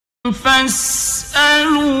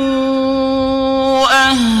فاسألوا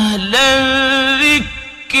أهل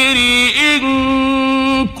الذكر إن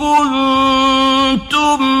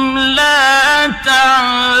كنتم لا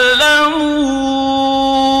تعلمون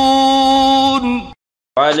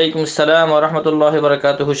ওয়ালাইকুম আসসালাম ওয়া রাহমাতুল্লাহি ওয়া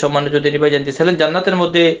বারাকাতুহু। সম্মানিত দিনী ভাই, জানতেছিলেন জান্নাতের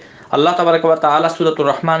মধ্যে আল্লাহ তাবারাক ওয়া তাআলা সূরাতুর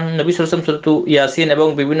রহমান, নবী সাল্লাল্লাহু আলাইহি ওয়াসাল্লাম সূরাতু ইয়াসিন এবং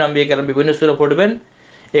বিভিন্ন আম্বিয়া কেরাম বিভিন্ন সূরা পড়বেন,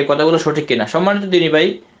 এই কথাগুলো সঠিক কিনা? সম্মানিত দিনী ভাই,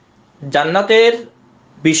 জান্নাতের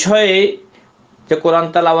বিষয়ে যে কোরআন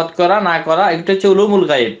তেলাওয়াত করা না করা, এটা হচ্ছে উলুমুল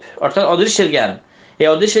গায়েব, অর্থাৎ অদৃশ্যের জ্ঞান। এই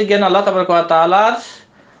অদৃশ্যের জ্ঞান আল্লাহ তাবারাক ওয়া তাআলার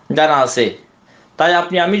জানা আছে। তাই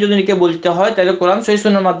আমি যদি একে বলতে হয়, তাহলে কোরআন সহিহ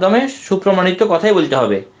সুন্নাহর মাধ্যমে সুপ্রমাণিত কথাই বলতে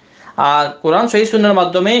হবে। আর কোরআন সহিহ সুন্নাহর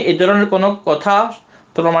মাধ্যমে এই ধরনের কোনো কথা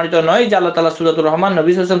প্রমাণিত নয় যে আল্লাহ তাআলা সূরাতুর রহমান, নবী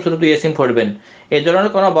সাল্লাল্লাহু আলাইহি ওয়াসাল্লাম সূরাতু ইয়াসিন পড়বেন, এই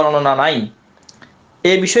ধরনের কোনো বর্ণনা নাই।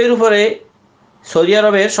 এই বিষয়ের উপরে সৌদি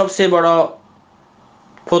আরবের সবচেয়ে বড়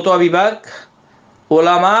ফতোয়া বিভাগ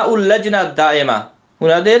ওলামা উল্লাজনাত দায়েমা,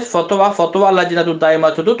 উনাদের ফতোয়া লাজনাতুদ দায়েমা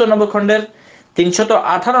 ৪র্থ নম্বর খণ্ডের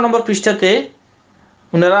 ৩১৮ নম্বর পৃষ্ঠাতে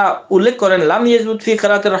উনারা উল্লেখ করেন, লাম ইয়াজবুত ফি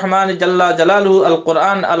কিরাআতির রহমান জাল্লা জালালুহু আল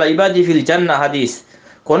কোরআন আলা ইবাদি ফিল জান্নাহ হাদিস।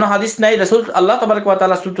 কোনো হাদিস নাই রাসূল আল্লাহ তাবারাক ওয়া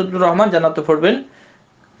তাআলা সূরাতুর রহমান জান্নাতে পড়বেন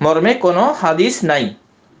মর্মে কোনো হাদিস নাই।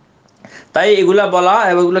 তাই এগুলা বলা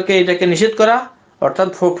এবং এটাকে নিষেধ করা, অর্থাৎ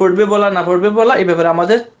পড়বে বলা না পড়বে বলা, এই ব্যাপারে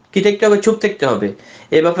আমাদের কি থাকতে হবে? চুপ থাকতে হবে।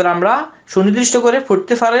 এই ব্যাপারে আমরা সুনির্দিষ্ট করে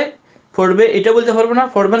পড়তে পারে পড়বে এটা বলতে পারবো না,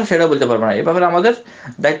 পড়বে না সেটা বলতে পারবো না। এই ব্যাপারে আমাদের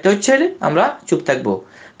দায়িত্ব হচ্ছে আমরা চুপ থাকবো।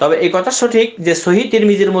 তবে এই কথা সঠিক যে সহিহ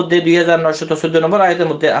তিরমিজির মধ্যে 2914 নম্বর আয়াতের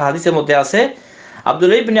মধ্যে হাদিসের মধ্যে আছে,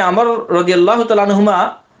 আব্দুল্লাহ ইবনে আমর রাদিয়াল্লাহু তাআলা আনহুমা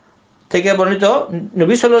থেকে বর্ণিত,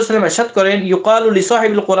 নবী সাল্লাল্লাহু আলাইহি ওয়াসাল্লাম ইরশাদ করেন, ইউকালু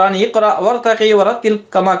লিসাহিবিল কোরআন ইকরা ওয়ারতাকি ওয়ারাতিল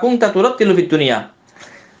কামা কুনতা তুরাতিলু ফিদ দুনিয়া।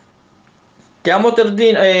 কিয়ামতের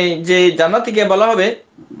দিন যে জান্নাতীকে বলা হবে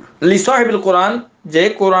লিসাহিবিল কোরআন, যে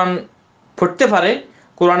কোরআন পড়তে পারে,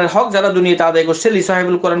 কোরআনের হক যারা দুনিয়াতে আদায় করছে,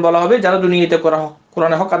 লিসাহিবুল কোরআন বলা হবে যারা দুনিয়াতে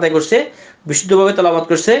কোরআনের হক আদায় করছে, বিশুদ্ধভাবে তেলাওয়াত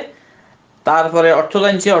করছে, তারপরে অর্থ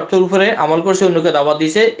জানছে, অর্থের উপরে আমল করছে, অন্যকে দাওয়াত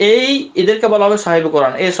দিয়েছে, এদেরকে বলা হবে সাহিবে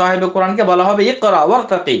কোরআন। এই সাহিবে কোরআনকে বলা হবে ইকরা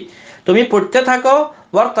ওয়ারতাকি, তুমি পড়তে থাকো,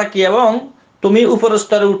 ওয়ারতাকি এবং তুমি উপর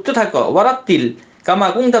স্তরে উঠতে থাকো, ওয়ারাতিল কামা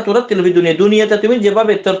কুনতা তুরাতিলু ফিদ দুনিয়া, দুনিয়াতে তুমি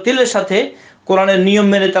যেভাবে তরতিলের সাথে কোরআনের নিয়ম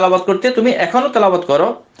মেনে তেলাওয়াত করতে তুমি এখনো তেলাওয়াত করো।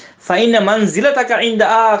 ফাইনা মানজিলাতাকা ইনদা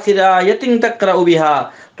আখিরা আয়াতিন তাকরাউ বিহা,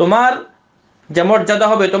 তোমার যে মর্যাদা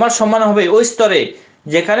হবে, তোমার সম্মান হবে ওই স্তরে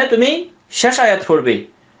যেখানে তুমি শেষ আয়াত পড়বে।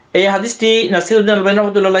 এই হাদিসটি নাসিরউদ্দিন আলবানী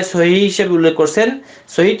রাহমাতুল্লাহ সহিহ হিসেবে উল্লেখ করছেন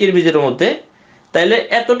সহিহ তিরমিজির মধ্যে। তাইলে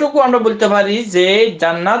এতটুকু আমরা বলতে পারি যে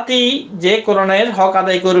জান্নাতি যে কোরআনের হক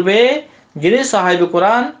আদায় করবে, যিনি সাহিবে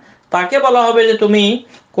কোরআন, তাকে বলা হবে যে তুমি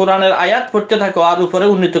কোরআনের আয়াত পড়তে থাকো আর উপরে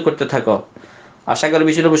উন্নীত করতে থাকো। আশা করি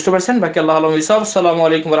বিষয়টা বুঝতে পারছেন। বাকি আল্লাহ আলম ইসাব। আসসালামু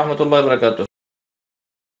আলাইকুম ওয়া রাহমাতুল্লাহি ওয়া বারাকাতুহু।